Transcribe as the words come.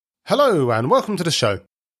Hello and welcome to the show.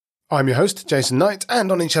 I'm your host, Jason Knight, and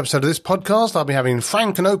on each episode of this podcast, I'll be having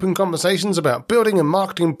frank and open conversations about building and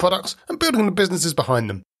marketing products and building the businesses behind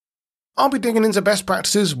them. I'll be digging into best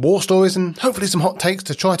practices, war stories, and hopefully some hot takes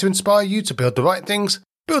to try to inspire you to build the right things,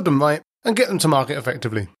 build them right, and get them to market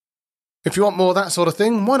effectively. If you want more of that sort of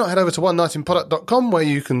thing, why not head over to onenightinproduct.com where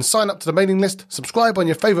you can sign up to the mailing list, subscribe on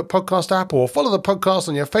your favourite podcast app, or follow the podcast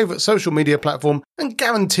on your favourite social media platform, and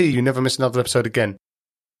guarantee you never miss another episode again.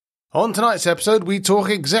 On tonight's episode, we talk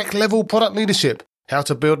exec-level product leadership, how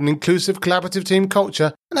to build an inclusive collaborative team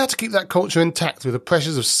culture, and how to keep that culture intact through the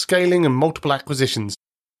pressures of scaling and multiple acquisitions.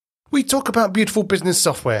 We talk about beautiful business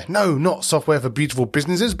software. No, not software for beautiful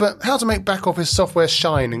businesses, but how to make back-office software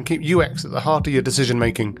shine and keep UX at the heart of your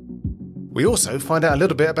decision-making. We also find out a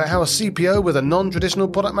little bit about how a CPO with a non-traditional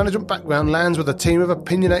product management background lands with a team of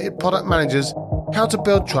opinionated product managers, how to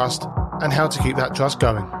build trust, and how to keep that trust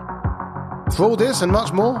going. For all this and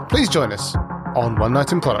much more, please join us on One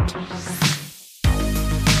Night in Product.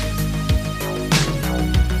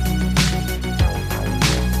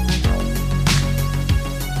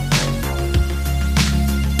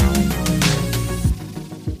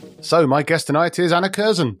 So my guest tonight is Anna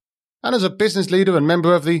Curzon. Anna's a business leader and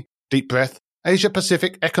member of the Deep Breath Asia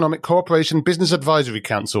Pacific Economic Cooperation Business Advisory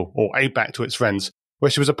Council, or APAC to its friends,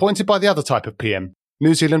 where she was appointed by the other type of PM,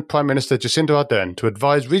 New Zealand Prime Minister Jacinda Ardern, to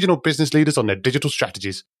advise regional business leaders on their digital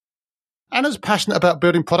strategies. Anna's passionate about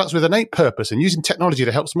building products with innate purpose and using technology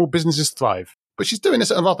to help small businesses thrive, but she's doing this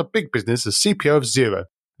at a rather big business as CPO of Xero,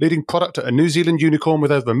 leading product at a New Zealand unicorn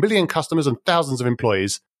with over 1 million customers and thousands of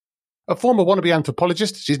employees. A former wannabe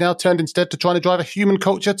anthropologist, she's now turned instead to trying to drive a human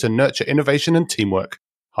culture to nurture innovation and teamwork.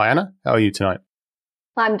 Hi, Anna. How are you tonight?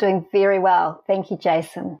 I'm doing very well. Thank you,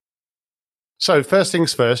 Jason. So first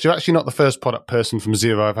things first, you're actually not the first product person from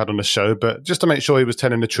Xero I've had on the show, but just to make sure he was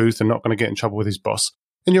telling the truth and not going to get in trouble with his boss,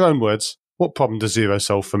 in your own words, what problem does Xero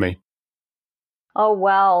solve for me? Oh,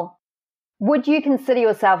 well, would you consider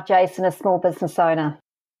yourself, Jason, a small business owner?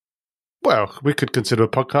 Well, we could consider a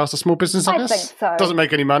podcast a small business, I guess. I think so. Doesn't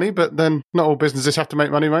make any money, but then not all businesses have to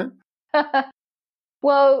make money, right?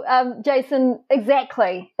 Well, Jason,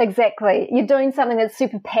 exactly. You're doing something that's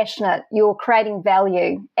super passionate. You're creating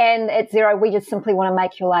value. And at Xero, we just simply want to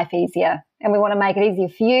make your life easier. And we want to make it easier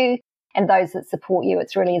for you and those that support you.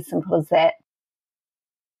 It's really as simple as that.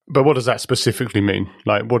 But what does that specifically mean?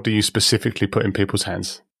 Like, what do you specifically put in people's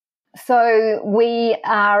hands? So we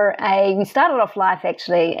started off life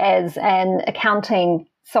actually as an accounting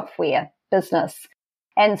software business.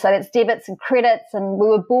 And so that's debits and credits. And we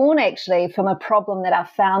were born actually from a problem that our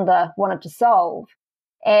founder wanted to solve.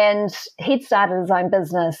 And he'd started his own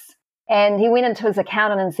business and he went into his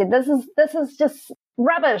accountant and said, this is just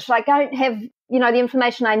rubbish. I don't have, the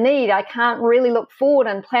information I need. I can't really look forward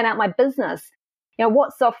and plan out my business.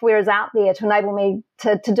 What software is out there to enable me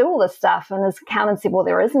to do all this stuff? And his accountant said, well,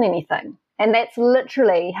 there isn't anything. And that's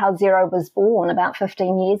literally how Xero was born about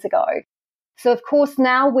 15 years ago. So, of course,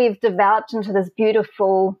 now we've developed into this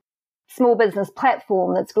beautiful small business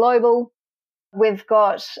platform that's global. We've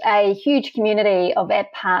got a huge community of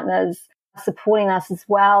app partners supporting us as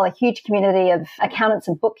well, a huge community of accountants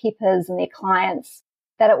and bookkeepers and their clients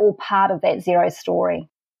that are all part of that Xero story.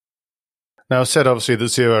 Now, I said obviously that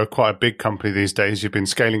Xero are quite a big company these days. You've been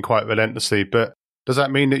scaling quite relentlessly, but does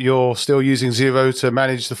that mean that you're still using Xero to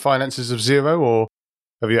manage the finances of Xero, or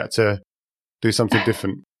have you had to do something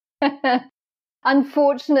different?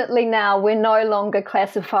 Unfortunately, now we're no longer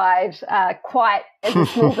classified quite as a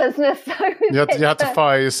small business. So you had to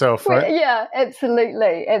fire yourself, right? Yeah,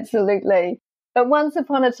 absolutely. But once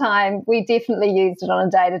upon a time, we definitely used it on a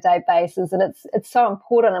day-to-day basis, and it's so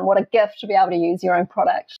important and what a gift to be able to use your own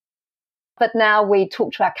product. But now we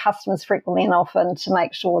talk to our customers frequently and often to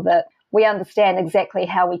make sure that we understand exactly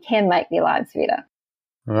how we can make their lives better.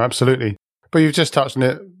 Oh, absolutely. But you've just touched on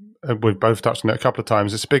it. We've both touched on it a couple of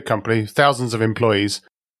times. It's a big company, thousands of employees.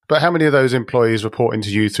 But how many of those employees report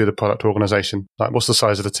into you through the product organization? Like, what's the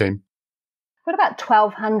size of the team? We've got about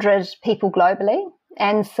 1,200 people globally.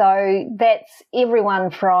 And so that's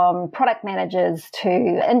everyone from product managers to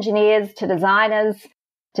engineers to designers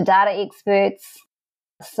to data experts.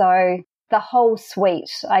 So the whole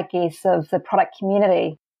suite, I guess, of the product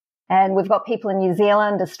community. And we've got people in New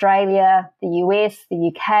Zealand, Australia, the US,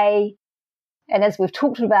 the UK. And as we've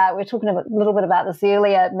talked about, we were talking a little bit about this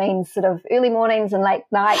earlier, it means sort of early mornings and late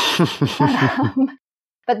nights.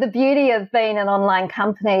 But the beauty of being an online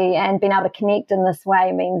company and being able to connect in this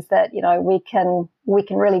way means that, we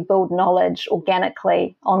can really build knowledge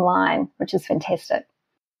organically online, which is fantastic.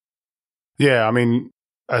 Yeah, I mean,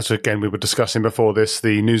 as again we were discussing before this,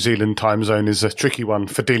 the New Zealand time zone is a tricky one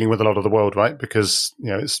for dealing with a lot of the world, right? Because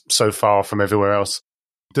it's so far from everywhere else.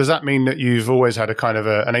 Does that mean that you've always had a kind of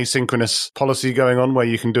an asynchronous policy going on where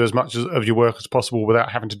you can do as much of your work as possible without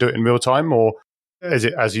having to do it in real time? Or is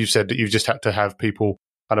it, as you said, that you've just had to have people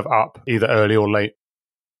kind of up either early or late?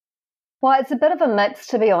 Well, it's a bit of a mix,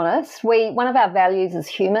 to be honest. One of our values is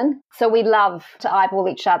human. So we love to eyeball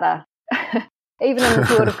each other, even in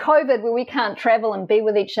the world of COVID where we can't travel and be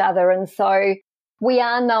with each other. And so we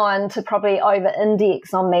are known to probably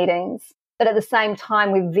over-index on meetings. But at the same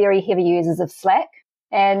time, we're very heavy users of Slack.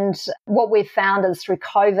 And what we've found is through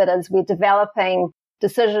COVID is we're developing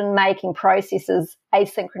decision-making processes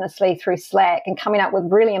asynchronously through Slack and coming up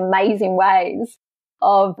with really amazing ways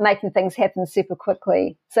of making things happen super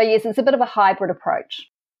quickly. So yes, it's a bit of a hybrid approach.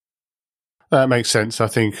 That makes sense. I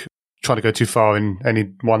think trying to go too far in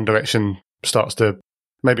any one direction starts to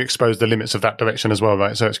maybe expose the limits of that direction as well,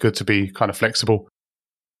 right? So it's good to be kind of flexible.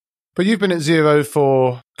 But you've been at Xero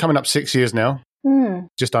for coming up 6 years now,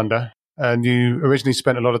 just under. And you originally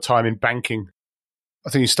spent a lot of time in banking. I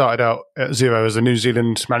think you started out at Xero as a New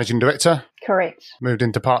Zealand managing director. Correct. Moved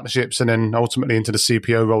into partnerships and then ultimately into the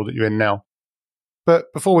CPO role that you're in now.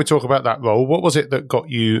 But before we talk about that role, what was it that got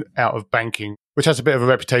you out of banking, which has a bit of a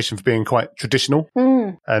reputation for being quite traditional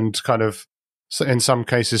and kind of, in some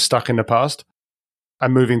cases, stuck in the past,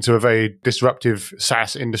 and moving to a very disruptive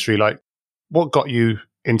SaaS industry? Like, what got you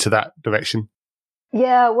into that direction?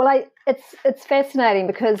 Yeah, well, it's fascinating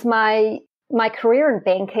because my career in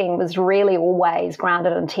banking was really always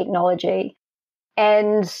grounded in technology.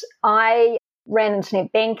 And I ran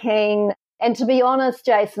internet banking. And to be honest,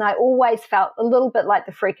 Jason, I always felt a little bit like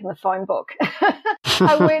the freak in the phone book.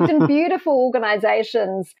 I worked in beautiful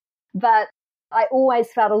organizations, but I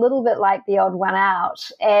always felt a little bit like the odd one out.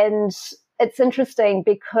 And it's interesting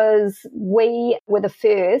because we were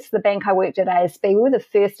the bank I worked at, ASB, we were the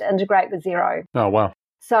first to integrate with Xero. Oh, wow.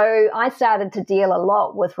 So I started to deal a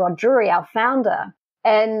lot with Rod Drury, our founder.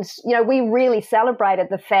 And, we really celebrated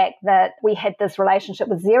the fact that we had this relationship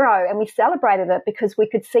with Xero, and we celebrated it because we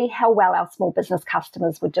could see how well our small business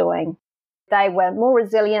customers were doing. They were more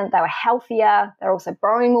resilient, they were healthier, they were also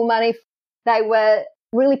borrowing more money. They were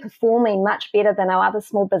really performing much better than our other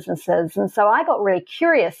small businesses. And so I got really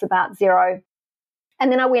curious about Xero.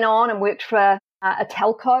 And then I went on and worked for a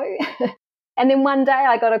telco. And then one day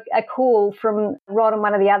I got a call from Rod and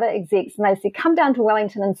one of the other execs, and they said, come down to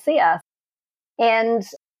Wellington and see us. And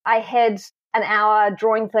I had an hour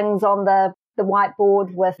drawing things on the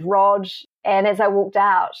whiteboard with Rod. And as I walked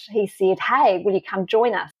out, he said, hey, will you come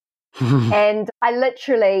join us? And I'd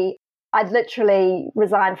literally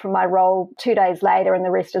resigned from my role 2 days later, and the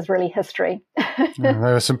rest is really history. There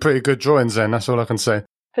were some pretty good drawings then, that's all I can say.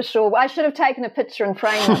 For sure. Well, I should have taken a picture and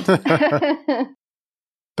framed it.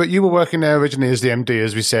 But you were working there originally as the MD,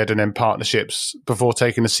 as we said, and then partnerships before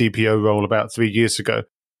taking the CPO role about 3 years ago.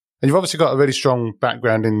 And you've obviously got a really strong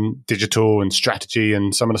background in digital and strategy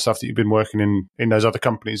and some of the stuff that you've been working in those other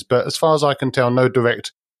companies. But as far as I can tell, no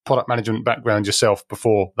direct product management background yourself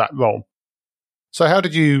before that role. So how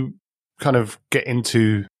did you kind of get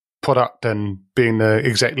into product and being the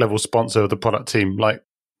exec level sponsor of the product team? Like,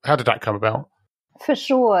 how did that come about? For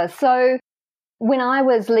sure. So when I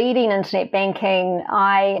was leading internet banking,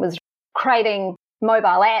 I was creating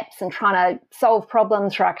mobile apps and trying to solve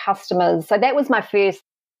problems for our customers. So that was my first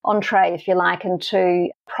entree, if you like, into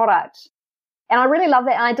product. And I really love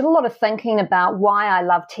that. And I did a lot of thinking about why I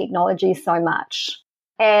love technology so much.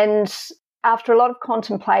 And after a lot of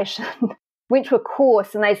contemplation, went to a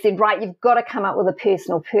course and they said, right, you've got to come up with a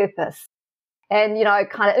personal purpose. And,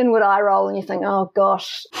 kind of inward eye roll and you think, oh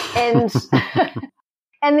gosh. And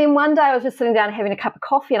and then one day I was just sitting down having a cup of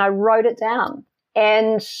coffee and I wrote it down.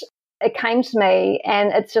 And it came to me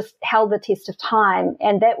and it's just held the test of time.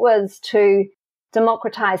 And that was to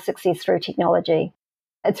democratize success through technology.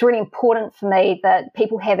 It's really important for me that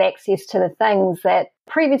people have access to the things that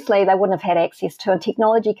previously they wouldn't have had access to, and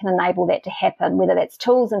technology can enable that to happen, whether that's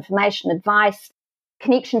tools, information, advice,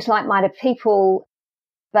 connection to like-minded people.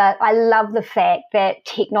 But I love the fact that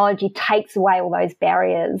technology takes away all those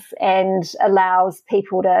barriers and allows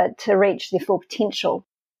people to reach their full potential.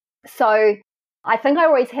 So I think I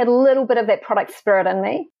always had a little bit of that product spirit in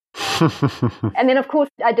me. And then, of course,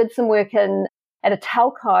 I did some work at a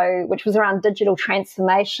telco, which was around digital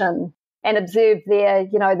transformation, and observed there,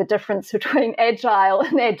 the difference between agile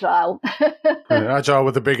and agile. Agile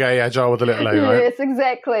with a big A, agile with a little a, right? Yes,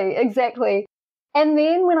 exactly. And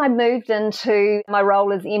then when I moved into my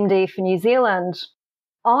role as MD for New Zealand,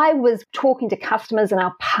 I was talking to customers and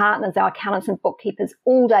our partners, our accountants and bookkeepers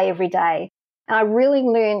all day, every day. And I really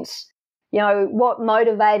learnt what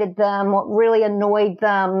motivated them, what really annoyed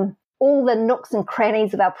them, all the nooks and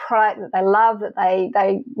crannies of our product that they love, that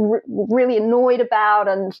they really annoyed about.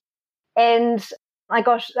 And I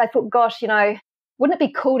thought, wouldn't it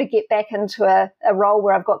be cool to get back into a role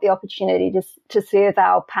where I've got the opportunity to serve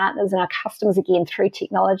our partners and our customers again through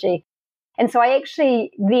technology? And so I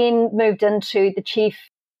actually then moved into the chief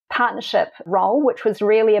partnership role, which was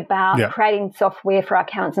really about creating software for our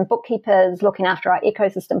accountants and bookkeepers, looking after our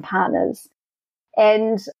ecosystem partners.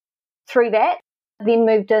 And through that, then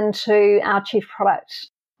moved into our chief product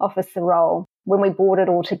officer role when we brought it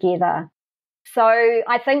all together. So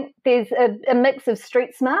I think there's a mix of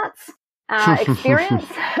street smarts, experience,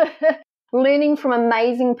 learning from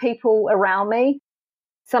amazing people around me.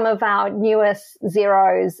 Some of our newest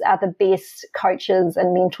Xeros are the best coaches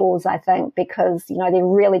and mentors, I think, because, they're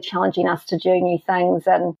really challenging us to do new things,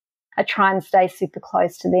 and I try and stay super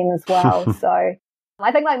close to them as well. So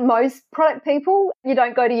I think like most product people, you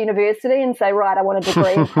don't go to university and say, right, I want a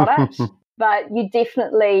degree in product, but you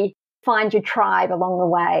definitely find your tribe along the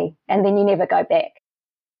way, and then you never go back.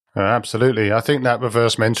 Absolutely. I think that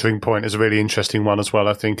reverse mentoring point is a really interesting one as well.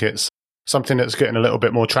 I think it's something that's getting a little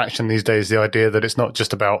bit more traction these days, the idea that it's not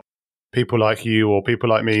just about people like you or people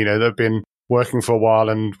like me, that have been working for a while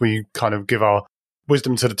and we kind of give our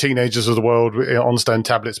wisdom to the teenagers of the world on stone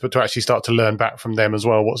tablets, but to actually start to learn back from them as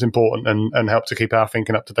well what's important and help to keep our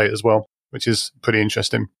thinking up to date as well, which is pretty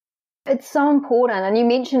interesting. It's so important. And you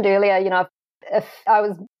mentioned earlier, if I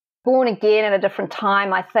was born again at a different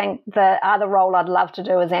time, I think the other role I'd love to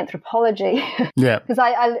do is anthropology. Yeah. Because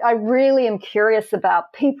I really am curious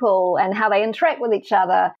about people and how they interact with each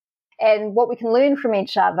other and what we can learn from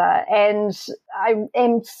each other. And I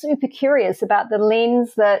am super curious about the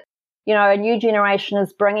lens that, a new generation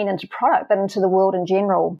is bringing into product, but into the world in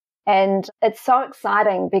general. And it's so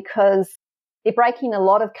exciting because they're breaking a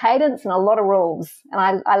lot of cadence and a lot of rules.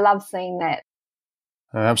 And I love seeing that.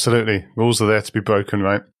 Absolutely. Rules are there to be broken,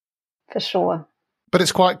 right? For sure. But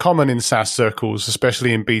it's quite common in SaaS circles,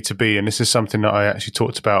 especially in B2B. And this is something that I actually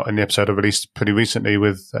talked about in the episode I released pretty recently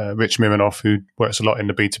with Rich Mironoff, who works a lot in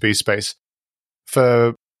the B2B space.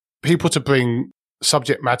 For people to bring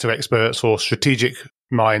subject matter experts or strategic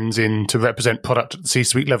minds in to represent product at the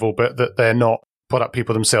C-suite level, but that they're not product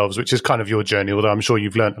people themselves, which is kind of your journey, although I'm sure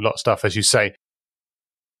you've learned a lot of stuff, as you say.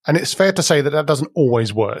 And it's fair to say that doesn't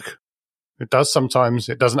always work. It does sometimes,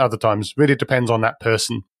 it doesn't other times. Really depends on that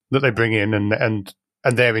person that they bring in and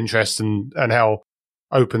their interests and how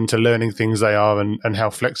open to learning things they are and how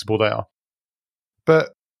flexible they are.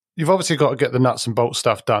 But you've obviously got to get the nuts and bolts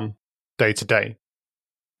stuff done day to day.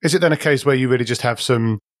 Is it then a case where you really just have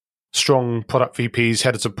some strong product VPs,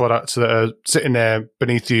 heads of products that are sitting there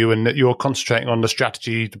beneath you and that you're concentrating on the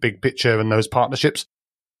strategy, the big picture and those partnerships?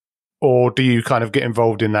 Or do you kind of get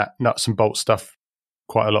involved in that nuts and bolts stuff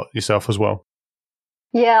quite a lot yourself as well?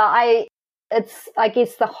 Yeah, it's, I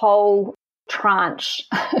guess, the whole tranche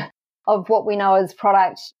of what we know as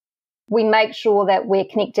product. We make sure that we're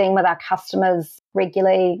connecting with our customers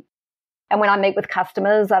regularly. And when I meet with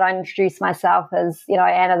customers, I don't introduce myself as,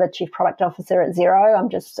 Anna, the Chief Product Officer at Xero. I'm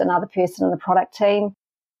just another person in the product team.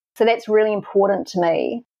 So that's really important to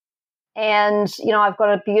me. And, I've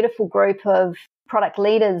got a beautiful group of product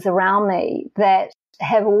leaders around me that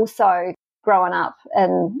have also grown up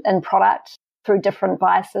in product through different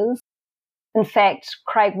vices. In fact,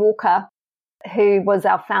 Craig Walker, who was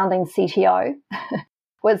our founding CTO,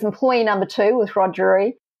 was employee number 2 with Rod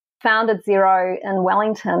Drury, founded Xero in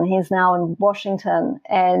Wellington. He's now in Washington,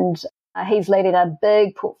 and he's leading a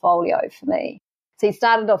big portfolio for me. So he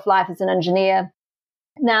started off life as an engineer,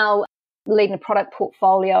 now leading a product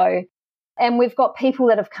portfolio. And we've got people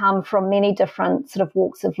that have come from many different sort of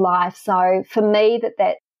walks of life. So for me,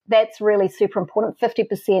 that's really super important.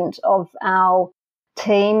 50% of our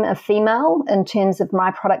team are female in terms of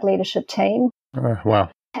my product leadership team. Wow.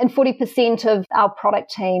 And 40% of our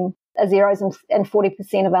product team are Xeros and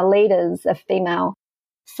 40% of our leaders are female.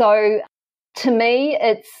 So to me,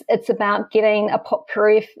 it's about getting a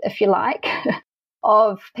potpourri, if you like,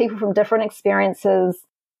 of people from different experiences,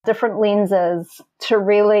 different lenses to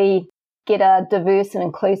really get a diverse and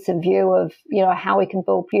inclusive view of, how we can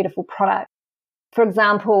build beautiful product. For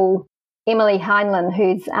example, Emily Heinlein,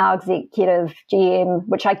 who's our executive GM,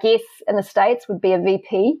 which I guess in the States would be a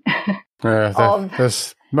VP.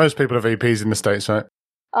 There's most people are VPs in the States, right?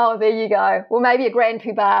 Oh, there you go. Well, maybe a Grand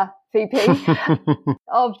Poobah VP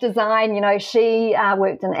of design. She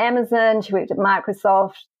worked in Amazon. She worked at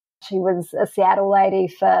Microsoft. She was a Seattle lady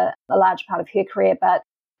for a large part of her career, but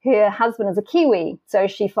her husband is a Kiwi. So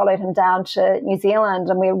she followed him down to New Zealand,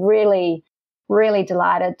 and we're really really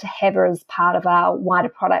delighted to have her as part of our wider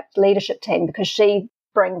product leadership team because she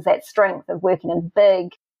brings that strength of working in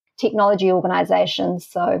big technology organizations.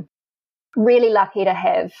 So really lucky to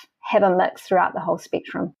have a mix throughout the whole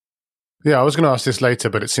spectrum. Yeah, I was going to ask this later,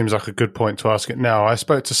 but it seems like a good point to ask it now. I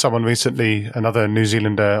spoke to someone recently, another New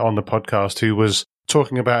Zealander on the podcast, who was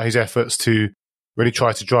talking about his efforts to really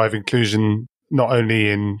try to drive inclusion, not only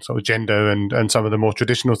in sort of gender and some of the more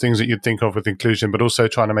traditional things that you'd think of with inclusion, but also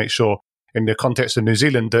trying to make sure in the context of New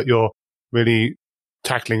Zealand that you're really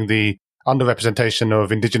tackling the underrepresentation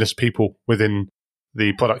of Indigenous people within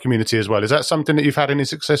the product community as well. Is that something that you've had any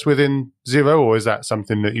success with in Xero, or is that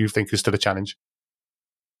something that you think is still a challenge?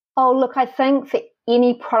 Oh, look, I think for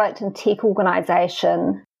any product and tech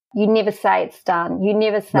organization, you never say it's done. You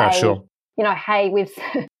never say, no, sure. Hey, we've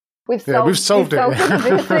solved it. The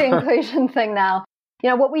diversity inclusion thing now.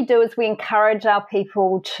 What we do is we encourage our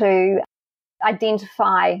people to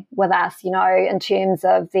identify with us, in terms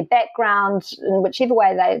of their background, in whichever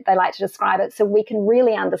way they like to describe it, so we can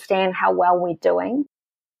really understand how well we're doing.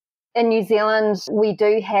 In New Zealand, we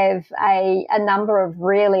do have a number of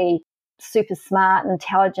really super smart,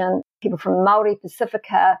 intelligent people from Māori,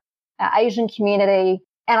 Pacifica, our Asian community,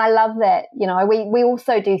 and I love that. We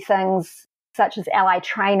also do things such as ally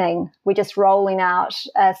training. We're just rolling out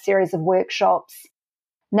a series of workshops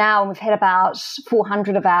now, and we've had about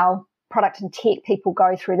 400 of our product and tech people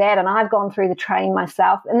go through that, and I've gone through the training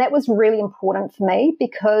myself, and that was really important for me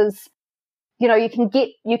because you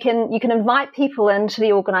can invite people into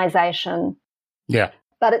the organization,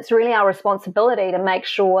 but it's really our responsibility to make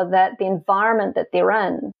sure that the environment that they're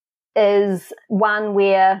in is one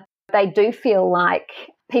where they do feel like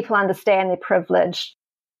people understand their privilege.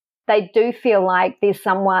 They do feel like there's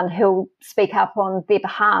someone who'll speak up on their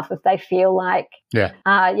behalf if they feel like there's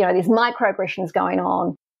microaggressions going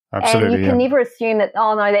on. Absolutely, and you can never assume that,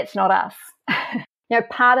 oh, no, that's not us.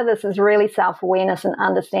 Part of this is really self-awareness and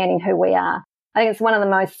understanding who we are. I think it's one of the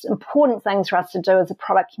most important things for us to do as a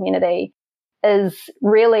product community is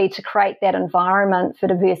really to create that environment for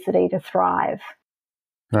diversity to thrive.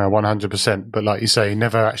 100%. But like you say,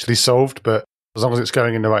 never actually solved, but as long as it's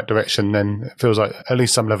going in the right direction, then it feels like at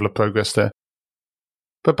least some level of progress there.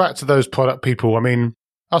 But back to those product people, I mean,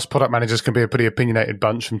 us product managers can be a pretty opinionated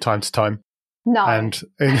bunch from time to time. No. And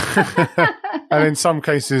in some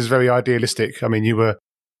cases, very idealistic. I mean, you were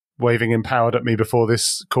waving empowered at me before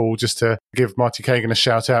this call just to give Marty Kagan a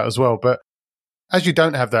shout out as well. But as you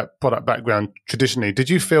don't have that product background traditionally, did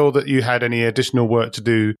you feel that you had any additional work to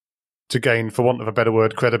do to gain, for want of a better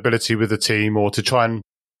word, credibility with the team, or to try and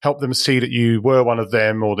help them see that you were one of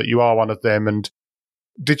them or that you are one of them? And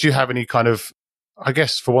did you have any kind of, I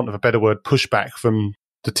guess, for want of a better word, pushback from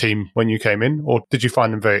the team when you came in, or did you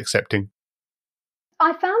find them very accepting?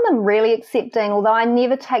 I found them really accepting, although I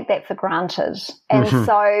never take that for granted. And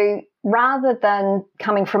so rather than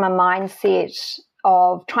coming from a mindset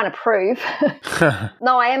of trying to prove,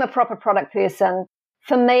 no, I am a proper product person,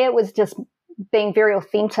 for me it was just being very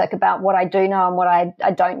authentic about what I do know and what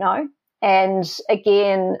I don't know. And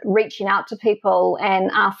again, reaching out to people and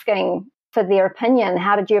asking for their opinion.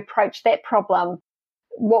 How did you approach that problem?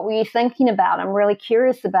 What were you thinking about? I'm really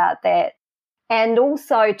curious about that. And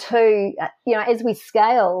also, too, as we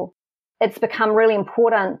scale, it's become really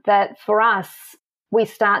important that for us, we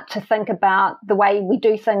start to think about the way we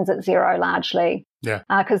do things at Xero largely. Yeah.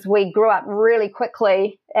 Because we grew up really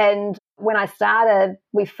quickly. And when I started,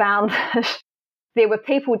 we found that there were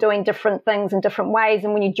people doing different things in different ways.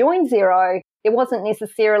 And when you join Xero, it wasn't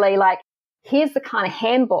necessarily like, here's the kind of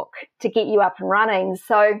handbook to get you up and running.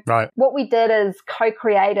 So what we did is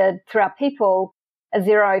co-created through our people a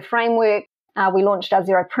Xero framework. We launched our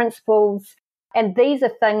Xero principles, and these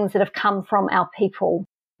are things that have come from our people.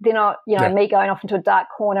 They're not, me going off into a dark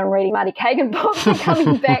corner and reading Marty Kagan books and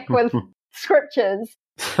coming back with scriptures.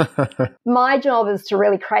 My job is to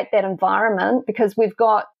really create that environment because we've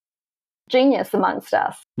got genius amongst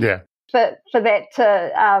us. Yeah. For that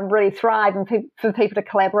to really thrive and for people to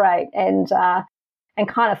collaborate and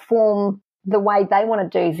kind of form the way they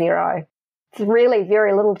want to do Xero. It's really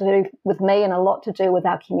very little to do with me and a lot to do with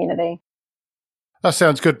our community. That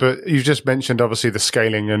sounds good, but you've just mentioned obviously the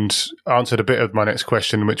scaling and answered a bit of my next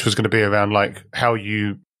question, which was going to be around like how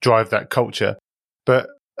you drive that culture. But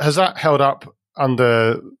has that held up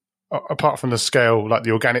apart from the scale, like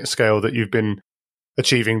the organic scale that you've been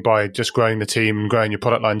achieving by just growing the team and growing your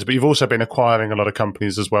product lines, but you've also been acquiring a lot of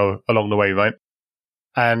companies as well along the way, right?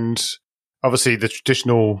 And obviously the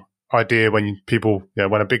traditional idea when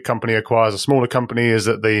when a big company acquires a smaller company is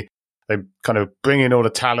that they kind of bring in all the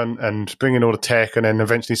talent and bring in all the tech, and then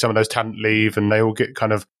eventually some of those talent leave and they all get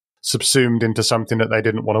kind of subsumed into something that they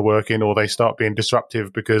didn't want to work in, or they start being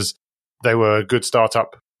disruptive because they were a good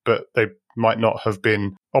startup, but they might not have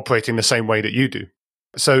been operating the same way that you do.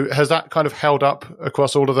 So has that kind of held up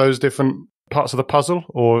across all of those different parts of the puzzle,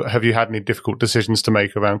 or have you had any difficult decisions to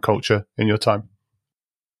make around culture in your time?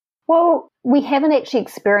 Well, we haven't actually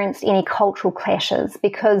experienced any cultural clashes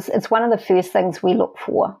because it's one of the first things we look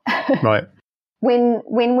for. Right. When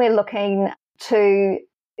we're looking to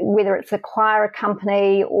whether it's acquire a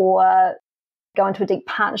company or go into a deep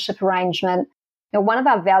partnership arrangement, one of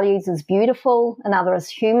our values is beautiful, another is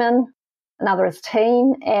human, another is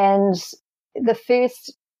team, and the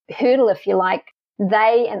first hurdle, if you like,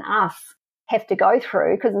 they and us have to go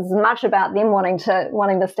through, because it's as much about them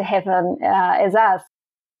wanting this to happen as us,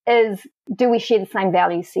 is do we share the same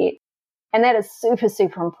value set? And that is super,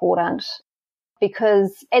 super important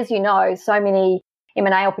because, as you know, so many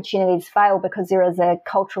M&A opportunities fail because there is a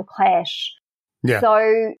cultural clash. Yeah.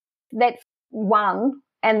 So that's one.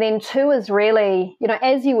 And then two is really,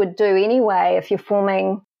 as you would do anyway, if you're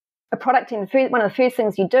forming a product team, one of the first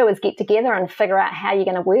things you do is get together and figure out how you're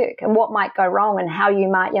going to work and what might go wrong and how you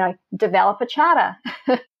might, develop a charter.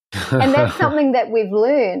 And that's something that we've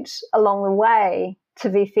learned along the way, to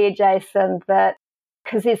be fair, Jason, that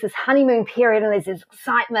because there's this honeymoon period and there's this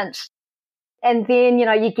excitement. And then,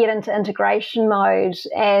 you get into integration mode.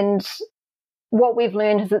 And what we've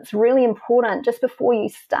learned is it's really important just before you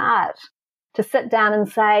start to sit down and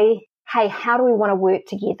say, hey, how do we want to work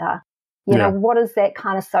together? What is that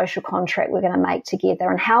kind of social contract we're going to make together,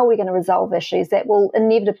 and how are we going to resolve issues that will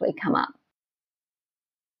inevitably come up?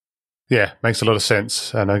 Yeah, makes a lot of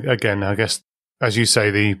sense. And again, I guess, as you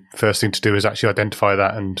say, the first thing to do is actually identify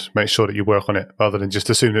that and make sure that you work on it rather than just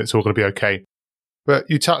assume that it's all going to be okay. But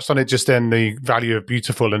you touched on it just then, the value of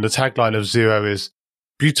beautiful, and the tagline of Xero is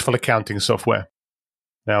beautiful accounting software.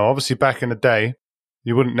 Now, obviously, back in the day,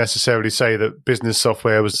 you wouldn't necessarily say that business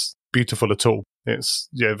software was beautiful at all. It's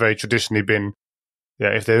very traditionally been,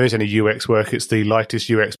 if there is any UX work, it's the lightest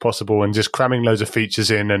UX possible and just cramming loads of features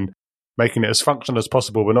in and making it as functional as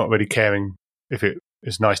possible, but not really caring if it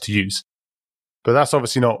is nice to use. But that's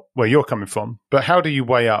obviously not where you're coming from. But how do you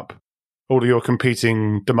weigh up all of your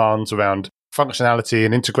competing demands around functionality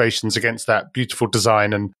and integrations against that beautiful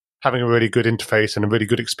design and having a really good interface and a really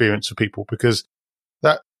good experience for people? Because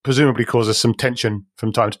that presumably causes some tension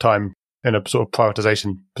from time to time in a sort of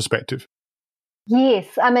prioritization perspective. Yes,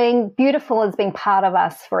 I mean, beautiful has been part of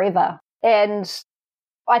us forever. And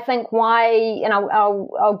I think why, and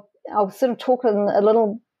I'll sort of talk in a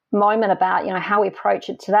little moment about, how we approach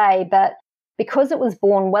it today, but because it was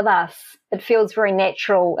born with us, it feels very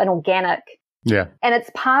natural and organic. Yeah. And it's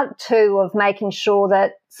part too of making sure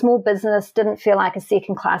that small business didn't feel like a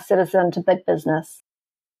second-class citizen to big business.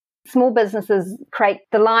 Small businesses create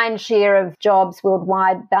the lion's share of jobs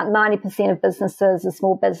worldwide. About 90% of businesses are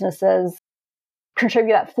small businesses,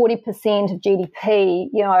 contribute about 40% of GDP,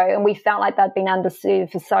 and we felt like they'd been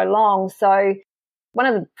underserved for so long. So one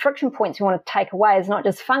of the friction points we want to take away is not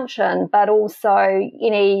just function, but also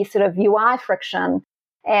any sort of UI friction.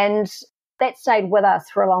 And that stayed with us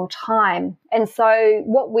for a long time. And so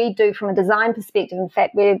what we do from a design perspective, in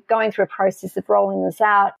fact, we're going through a process of rolling this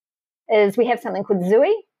out, is we have something called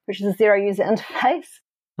Xui, which is a Xero user interface.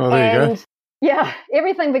 Oh, there you go. Yeah,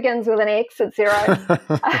 everything begins with an X at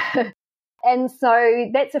Xero. And so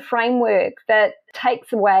that's a framework that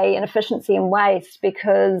takes away inefficiency and waste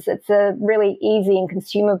because it's a really easy and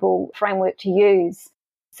consumable framework to use.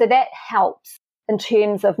 So that helps in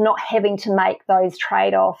terms of not having to make those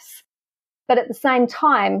trade-offs. But at the same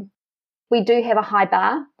time, we do have a high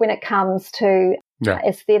bar when it comes to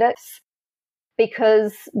aesthetics,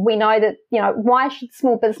 because we know that, why should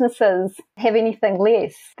small businesses have anything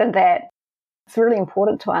less than that? It's really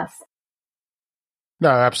important to us. No,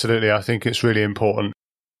 absolutely. I think it's really important.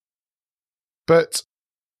 But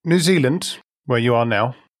New Zealand, where you are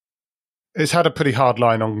now, it's had a pretty hard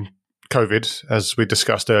line on COVID, as we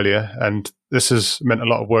discussed earlier, and this has meant a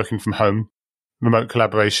lot of working from home, remote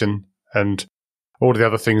collaboration, and all the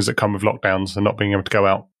other things that come with lockdowns and not being able to go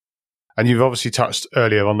out. And you've obviously touched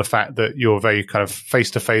earlier on the fact that you're a very kind of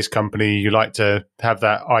face-to-face company. You like to have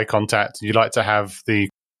that eye contact. You like to have the,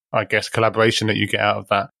 collaboration that you get out of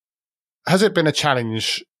that. Has it been a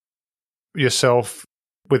challenge yourself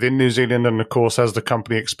within New Zealand and, of course, as the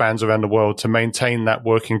company expands around the world to maintain that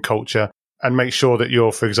working culture and make sure that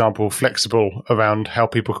you're, for example, flexible around how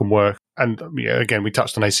people can work? And again, we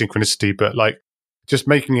touched on asynchronicity, but just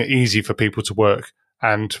making it easy for people to work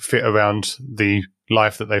and fit around the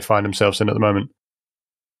life that they find themselves in at the moment.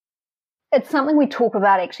 It's something we talk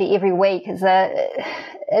about actually every week as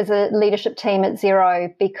a leadership team at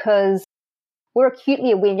Xero, because we're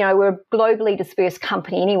acutely aware, we're a globally dispersed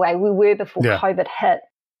company anyway. We were before COVID hit.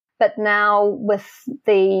 But now with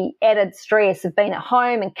the added stress of being at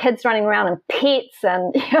home and kids running around and pets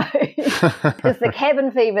and, there's the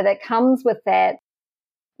cabin fever that comes with that,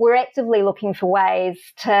 we're actively looking for ways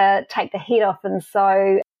to take the heat off. And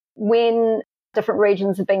so when different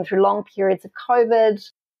regions have been through long periods of COVID,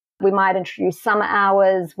 we might introduce summer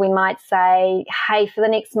hours. We might say, hey, for the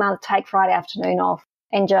next month, take Friday afternoon off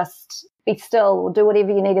and just be still or do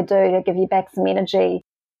whatever you need to do to give you back some energy.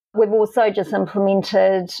 We've also just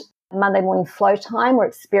implemented Monday morning flow time. We're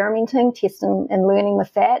experimenting, testing and learning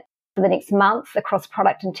with that for the next month across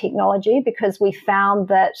product and technology, because we found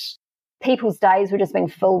that people's days were just being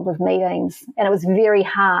filled with meetings, and it was very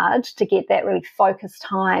hard to get that really focused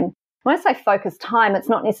time. When I say focused time, it's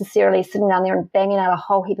not necessarily sitting down there and banging out a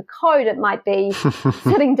whole heap of code. It might be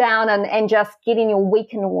sitting down and just getting your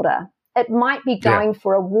week in order. It might be going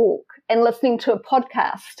for a walk and listening to a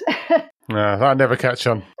podcast. I'd never catch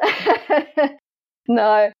on.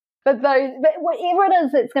 No, but whatever it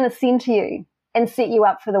is, it's going to send to you and set you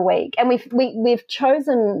up for the week. And we've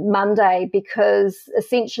chosen Monday because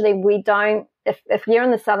essentially we don't, if you're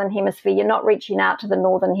in the Southern Hemisphere, you're not reaching out to the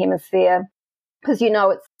Northern Hemisphere because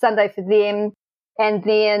it's Sunday for them. And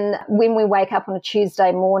then when we wake up on a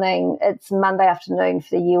Tuesday morning, it's Monday afternoon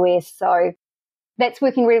for the US. So that's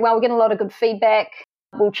working really well. We're getting a lot of good feedback.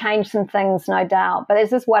 We'll change some things, no doubt. But there's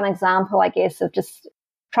just one example, I guess, of just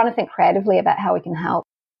trying to think creatively about how we can help.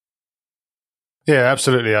 Yeah,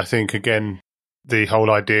 absolutely. I think, again, the whole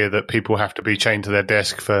idea that people have to be chained to their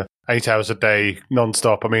desk for 8 hours a day,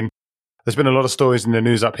 non-stop. I mean, there's been a lot of stories in the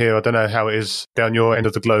news up here. I don't know how it is down your end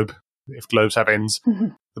of the globe, if globes have ends.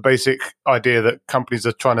 The basic idea that companies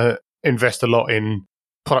are trying to invest a lot in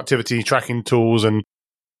productivity tracking tools and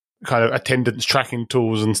kind of attendance tracking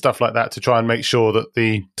tools and stuff like that to try and make sure that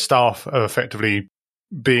the staff are effectively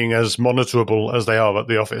being as monitorable as they are at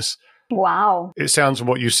the office. Wow. It sounds from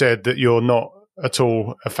what you said that you're not at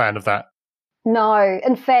all a fan of that. No.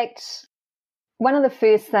 In fact, one of the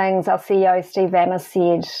first things our CEO, Steve Amos,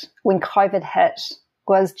 said when COVID hit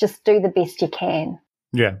was just do the best you can.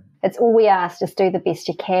 Yeah. It's all we ask, just do the best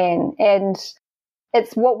you can. And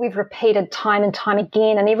it's what we've repeated time and time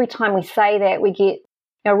again. And every time we say that, we get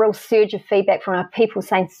a real surge of feedback from our people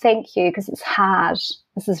saying, thank you, because it's hard.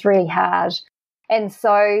 This is really hard. And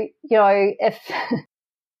so,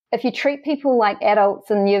 if you treat people like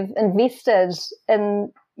adults and you've invested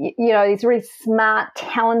in, these really smart,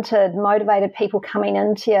 talented, motivated people coming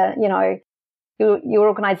into your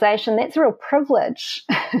organization, that's a real privilege.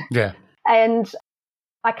 Yeah. And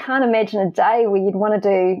I can't imagine a day where you'd want to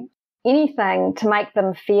do anything to make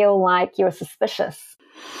them feel like you're suspicious,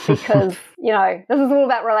 because, this is all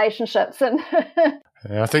about relationships. And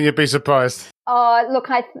I think you'd be surprised. Oh, look,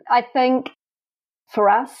 I think for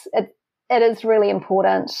us, it is really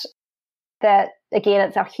important that, again,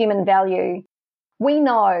 it's our human value. We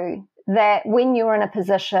know that when you're in a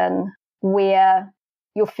position where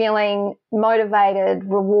you're feeling motivated,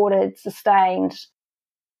 rewarded, sustained,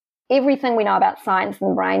 everything we know about science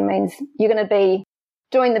and the brain means you're going to be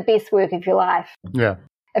doing the best work of your life. Yeah.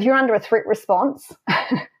 If you're under a threat response,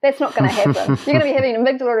 that's not going to happen. You're going to be having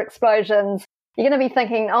amygdala explosions. You're going to be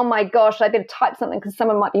thinking, oh my gosh, I better type something because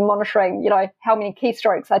someone might be monitoring, how many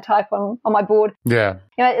keystrokes I type on my board. Yeah.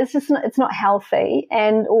 It's just it's not healthy,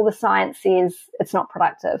 and all the science says it's not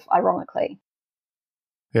productive, ironically.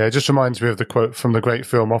 Yeah, it just reminds me of the quote from the great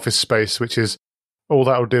film Office Space, which is, all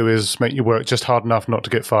that'll do is make you work just hard enough not to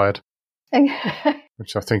get fired,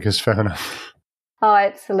 which I think is fair enough. Oh,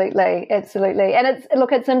 absolutely. Absolutely. And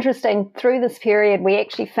it's interesting. Through this period, we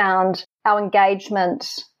actually found our engagement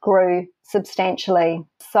grew substantially.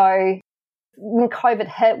 So when COVID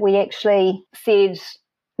hit, we actually said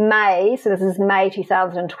May, so this is May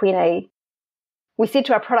 2020, we said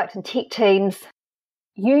to our product and tech teams,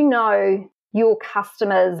 your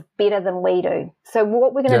customers better than we do. So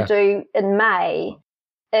what we're going to do in May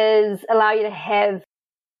is allow you to have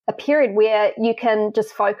a period where you can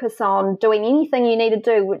just focus on doing anything you need to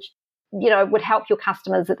do, which, would help your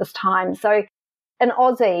customers at this time. So in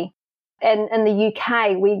Aussie and in the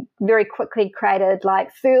UK, we very quickly created like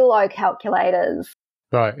furlough calculators.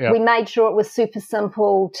 Right. Yeah. We made sure it was super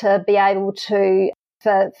simple to be able to,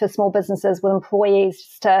 for small businesses with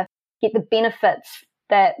employees, to get the benefits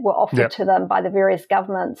that were offered to them by the various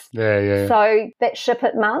governments. Yeah. So that ship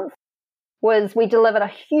it month we delivered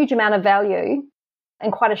a huge amount of value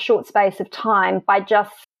in quite a short space of time by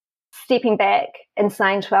just stepping back and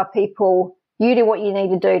saying to our people, you do what you need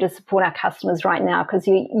to do to support our customers right now, because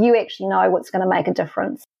you actually know what's going to make a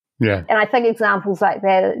difference. Yeah. And I think examples like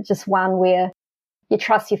that are just one where you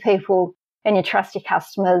trust your people and you trust your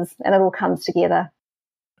customers, and it all comes together.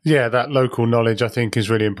 Yeah, that local knowledge, I think, is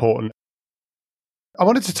really important. I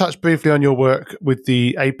wanted to touch briefly on your work with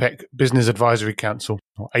the APEC Business Advisory Council,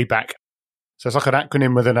 or ABAC. So it's like an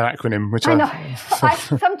acronym within an acronym, which I know.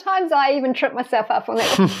 Sometimes I even trip myself up on that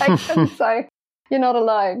conversation, so you're not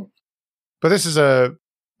alone. But this is an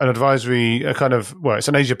advisory, it's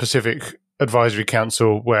an Asia-Pacific advisory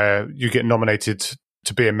council where you get nominated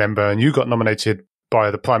to be a member, and you got nominated by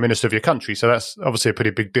the Prime Minister of your country. So that's obviously a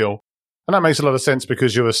pretty big deal. And that makes a lot of sense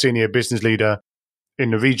because you're a senior business leader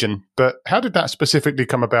in the region. But how did that specifically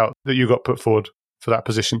come about that you got put forward for that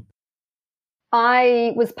position?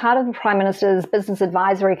 I was part of the Prime Minister's Business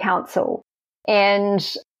Advisory Council and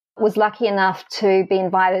was lucky enough to be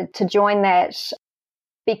invited to join that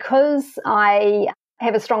because I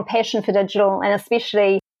have a strong passion for digital and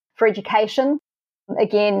especially for education.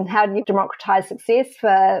 Again, how do you democratize success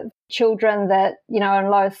for children that, in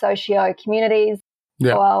low socio communities?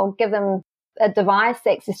 Yeah. Well, give them a device,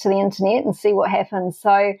 access to the internet, and see what happens.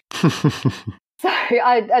 So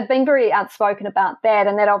I'd been very outspoken about that,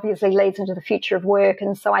 and that obviously leads into the future of work.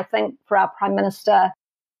 And so I think for our Prime Minister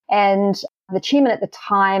and the chairman at the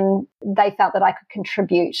time, they felt that I could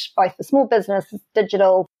contribute both for small business,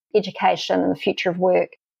 digital, education, and the future of work.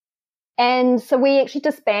 And so we actually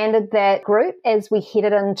disbanded that group as we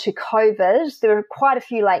headed into COVID. There were quite a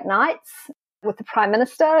few late nights with the Prime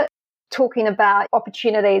Minister talking about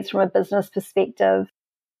opportunities from a business perspective.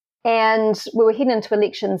 And we were heading into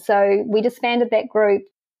elections, so we disbanded that group.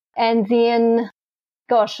 And then,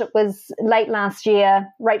 it was late last year,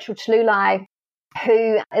 Rachel Tululai,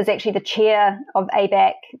 who is actually the chair of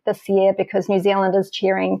ABAC this year because New Zealand is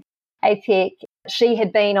chairing APEC, she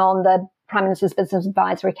had been on the Prime Minister's Business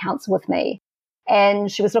Advisory Council with me.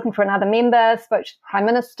 And she was looking for another member, spoke to the Prime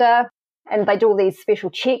Minister, and they do all these special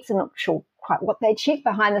checks. I'm not sure quite what they check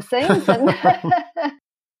behind the scenes.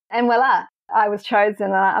 And voila, I was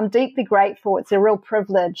chosen. I'm deeply grateful. It's a real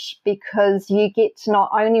privilege because you get to not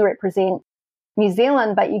only represent New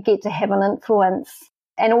Zealand, but you get to have an influence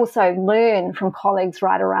and also learn from colleagues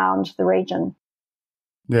right around the region.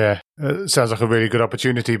 Yeah, it sounds like a really good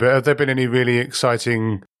opportunity. But have there been any really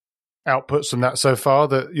exciting outputs from that so far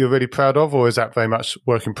that you're really proud of, or is that very much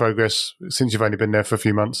work in progress since you've only been there for a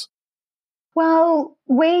few months? Well,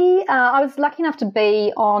 I was lucky enough to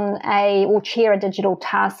be on chair a digital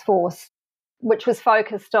task force, which was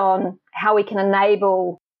focused on how we can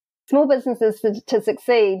enable small businesses to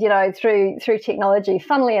succeed, through technology,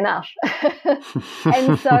 funnily enough.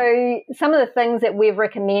 And so some of the things that we've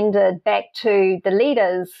recommended back to the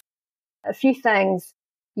leaders, a few things,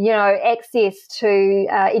 access to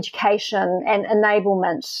education and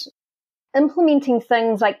enablement, implementing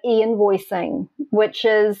things like e-invoicing, which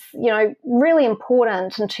is, really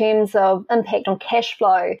important in terms of impact on cash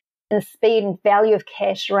flow and the speed and value of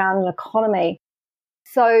cash around an economy.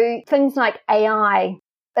 So things like AI,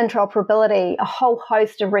 interoperability, a whole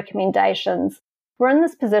host of recommendations. We're in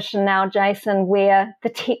this position now, Jason, where the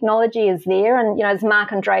technology is there. And, as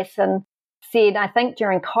Mark Andreessen said, I think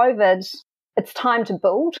during COVID, it's time to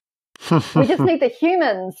build. We just need the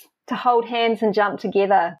humans to hold hands and jump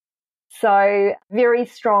together. So very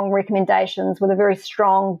strong recommendations with a very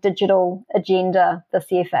strong digital agenda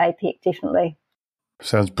this year for APEC, definitely.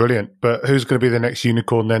 Sounds brilliant. But who's going to be the next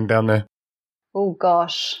unicorn then down there? Oh,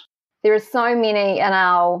 gosh. There are so many in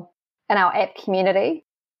our app community.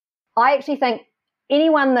 I actually think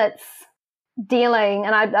anyone that's dealing,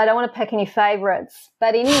 and I don't want to pick any favourites,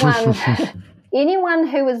 but anyone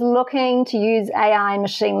who is looking to use AI and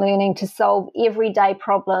machine learning to solve everyday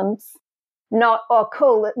problems, not, oh,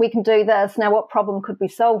 cool, we can do this, now what problem could we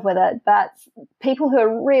solve with it? But people who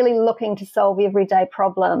are really looking to solve everyday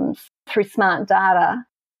problems through smart data,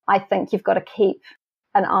 I think you've got to keep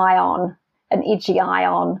an edgy eye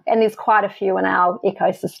on. And there's quite a few in our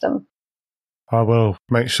ecosystem. I will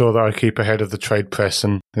make sure that I keep ahead of the trade press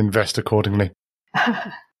and invest accordingly.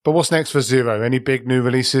 But what's next for Xero? Any big new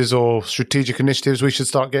releases or strategic initiatives we should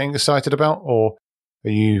start getting excited about? Or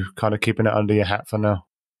are you kind of keeping it under your hat for now?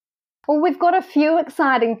 Well, we've got a few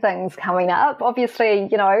exciting things coming up. Obviously,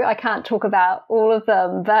 I can't talk about all of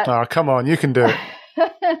them, but... Oh, come on, you can do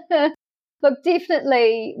it. Look,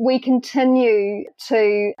 definitely we continue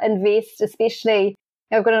to invest, especially,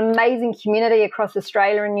 we've got an amazing community across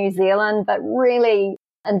Australia and New Zealand, but really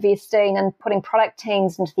investing and putting product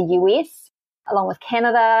teams into the US, along with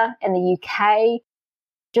Canada and the UK,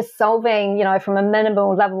 just solving, from a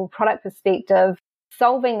minimal level product perspective,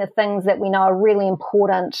 solving the things that we know are really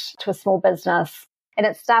important to a small business. And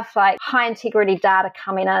it's stuff like high integrity data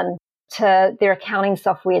coming in to their accounting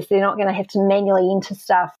software, so they're not going to have to manually enter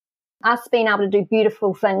stuff us being able to do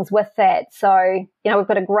beautiful things with that. So, we've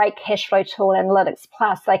got a great cash flow tool, Analytics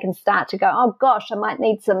Plus. They can start to go, oh gosh, I might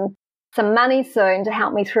need some money soon to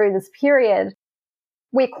help me through this period.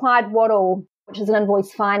 We acquired Waddle, which is an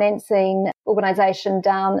invoice financing organisation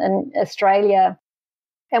down in Australia.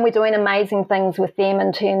 And we're doing amazing things with them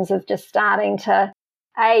in terms of just starting to,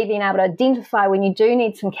 A, being able to identify when you do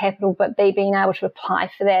need some capital, but B, being able to apply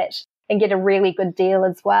for that and get a really good deal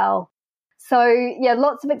as well. So, yeah,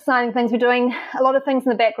 lots of exciting things. We're doing a lot of things in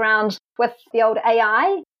the background with the old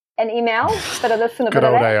AI and ML, bit of this and a bit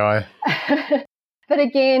of that. Good old AI. But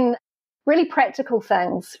again, really practical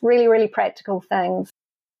things, really, really practical things.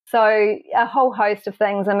 So a whole host of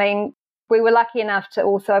things. I mean, we were lucky enough to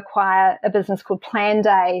also acquire a business called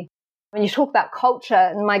Planday. When you talk about culture,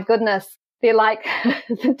 and my goodness, they're like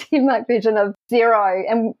the Denmark version of Xero.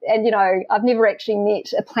 And I've never actually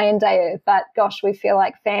met a Plandayer, but gosh, we feel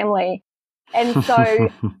like family. And so,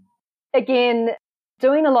 again,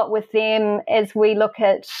 doing a lot with them as we look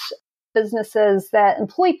at businesses that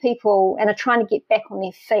employ people and are trying to get back on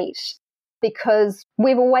their feet, because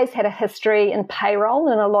we've always had a history in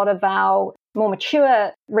payroll in a lot of our more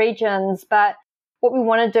mature regions. But what we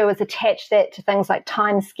want to do is attach that to things like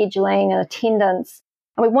time scheduling and attendance.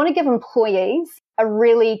 And we want to give employees a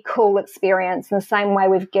really cool experience in the same way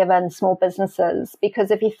we've given small businesses.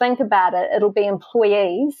 Because if you think about it, it'll be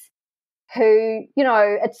employees who,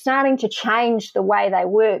 it's starting to change the way they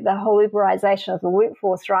work, the whole Uberization of the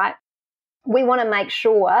workforce, right? We want to make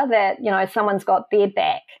sure that, someone's got their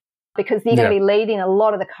back because they're going to be leading a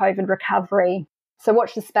lot of the COVID recovery. So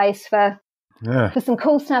watch the space for some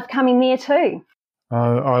cool stuff coming there too.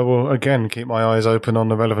 I will, again, keep my eyes open on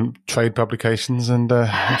the relevant trade publications and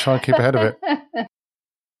try and keep ahead of it.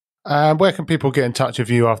 Where can people get in touch with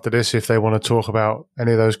you after this if they want to talk about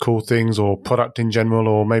any of those cool things or product in general,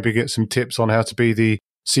 or maybe get some tips on how to be the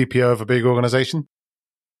CPO of a big organization?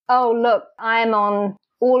 Oh, look, I'm on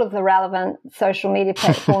all of the relevant social media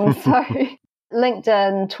platforms. So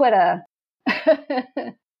LinkedIn, Twitter.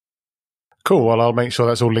 Cool. Well, I'll make sure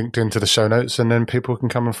that's all linked into the show notes, and then people can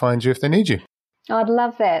come and find you if they need you. I'd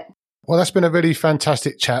love that. Well, that's been a really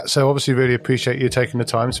fantastic chat. So obviously really appreciate you taking the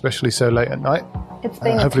time, especially so late at night. It's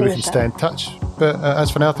been a hopefully pleasure. We can stay in touch. But as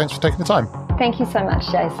for now, thanks for taking the time. Thank you so much,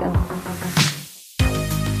 Jason.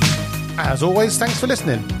 As always, thanks for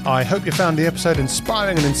listening. I hope you found the episode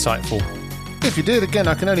inspiring and insightful. If you did, again,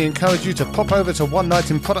 I can only encourage you to pop over to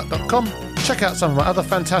onenightinproduct.com, check out some of my other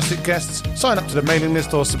fantastic guests, sign up to the mailing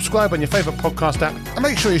list or subscribe on your favourite podcast app, and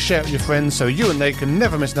make sure you share it with your friends so you and they can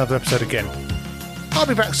never miss another episode again. I'll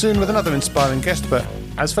be back soon with another inspiring guest, but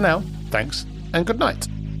as for now, thanks and good night.